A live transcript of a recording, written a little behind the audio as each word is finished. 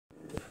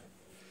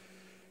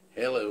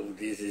Hello,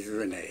 this is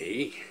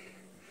Renee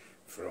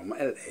from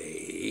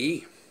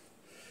LA.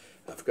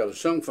 I've got a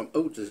song from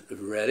Otis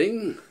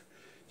Redding,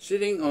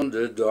 Sitting on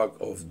the Dock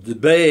of the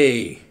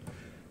Bay.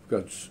 I've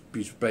got a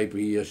piece of paper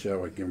here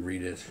so I can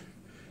read it,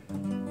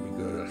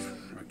 because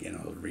I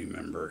cannot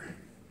remember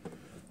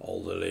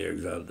all the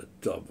lyrics out the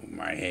top of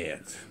my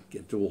head.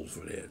 Get too old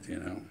for that, you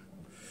know.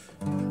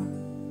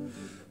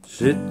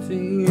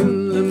 Sitting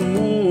in the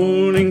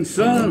morning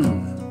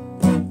sun,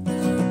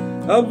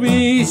 I'll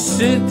be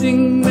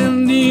sitting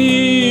when the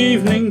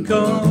evening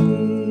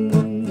comes,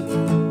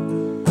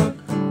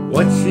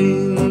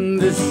 watching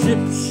the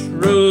ships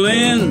roll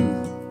in,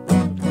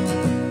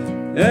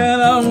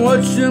 and I'll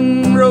watch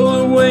them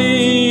roll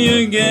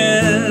away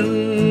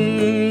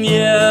again.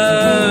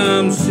 Yeah,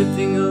 I'm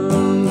sitting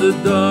on the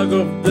dock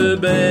of the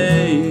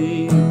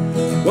bay,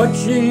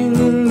 watching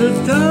the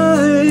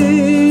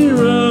tide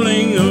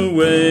rolling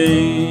away.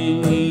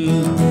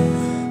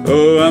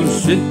 Oh, I'm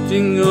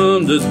sitting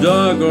on the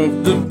dock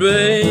of the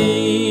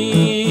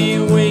bay,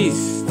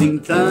 wasting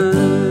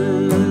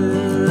time.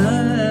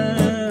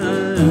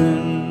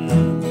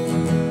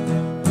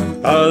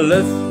 I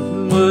left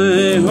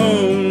my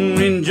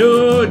home in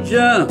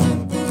Georgia,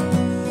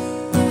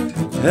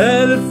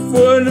 headed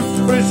for the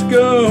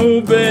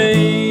Frisco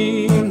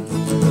Bay,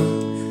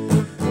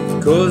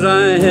 'cause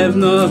I have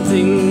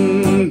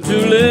nothing to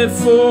live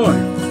for,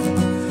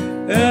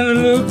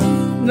 and look,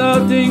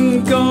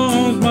 nothing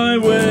comes my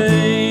way.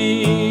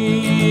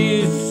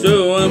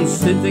 So I'm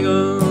sitting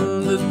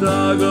on the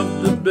dock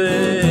of the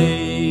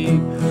bay,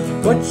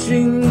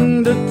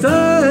 watching the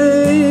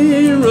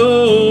tide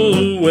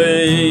roll away.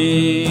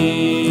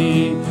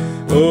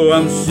 Oh,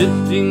 I'm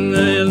sitting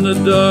in the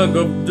dock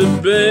of the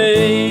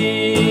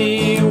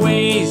bay,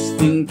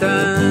 wasting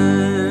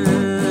time.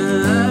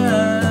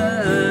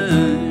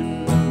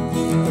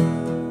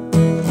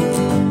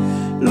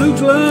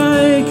 Looks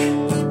like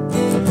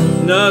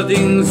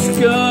nothing's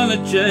gonna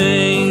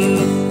change,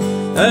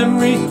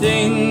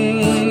 everything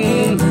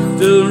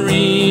will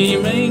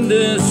remain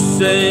the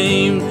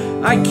same.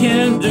 I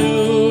can't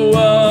do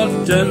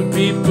what 10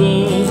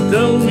 people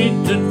tell me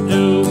to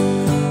do,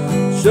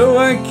 so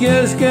I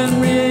guess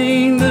can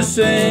remain the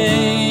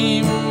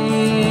same.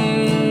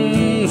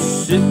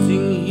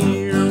 Sitting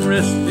here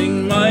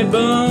resting my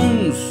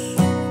bones,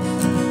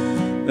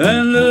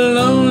 and the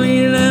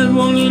loneliness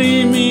won't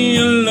leave me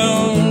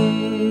alone.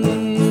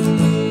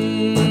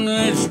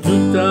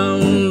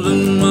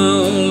 2,000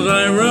 miles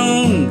I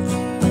roamed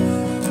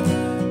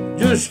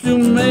just to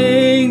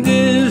make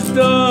this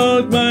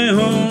dock my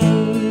home.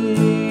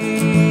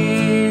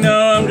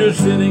 Now I'm just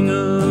sitting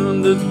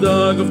on the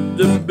dock of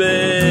the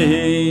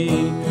bay,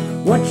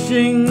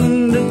 watching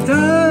the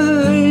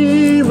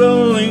tide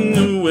rolling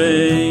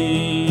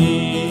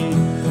away.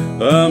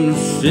 I'm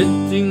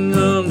sitting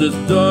on the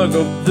dock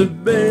of the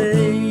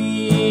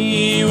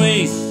bay,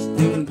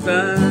 wasting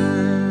time.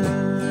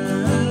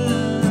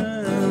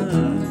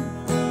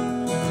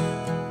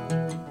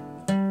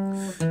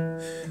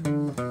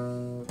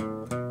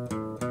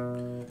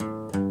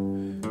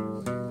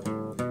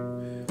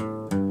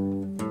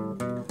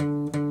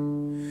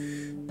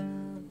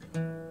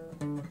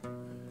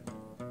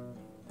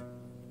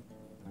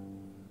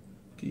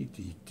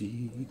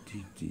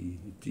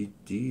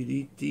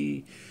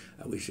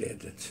 I wish I had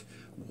that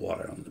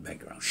water on the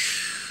background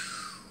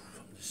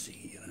from the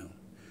sea, you know.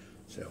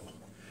 So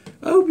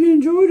I hope you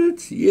enjoyed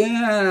it.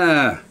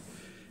 Yeah.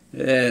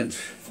 And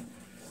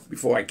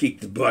before I kick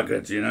the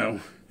bucket, you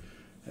know,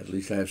 at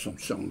least I have some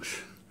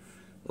songs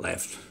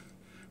left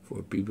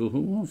for people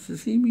who wants to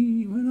see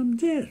me when I'm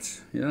dead,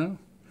 you know.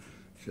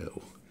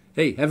 So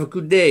hey, have a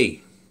good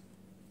day.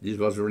 This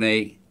was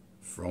Renee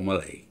from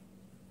LA.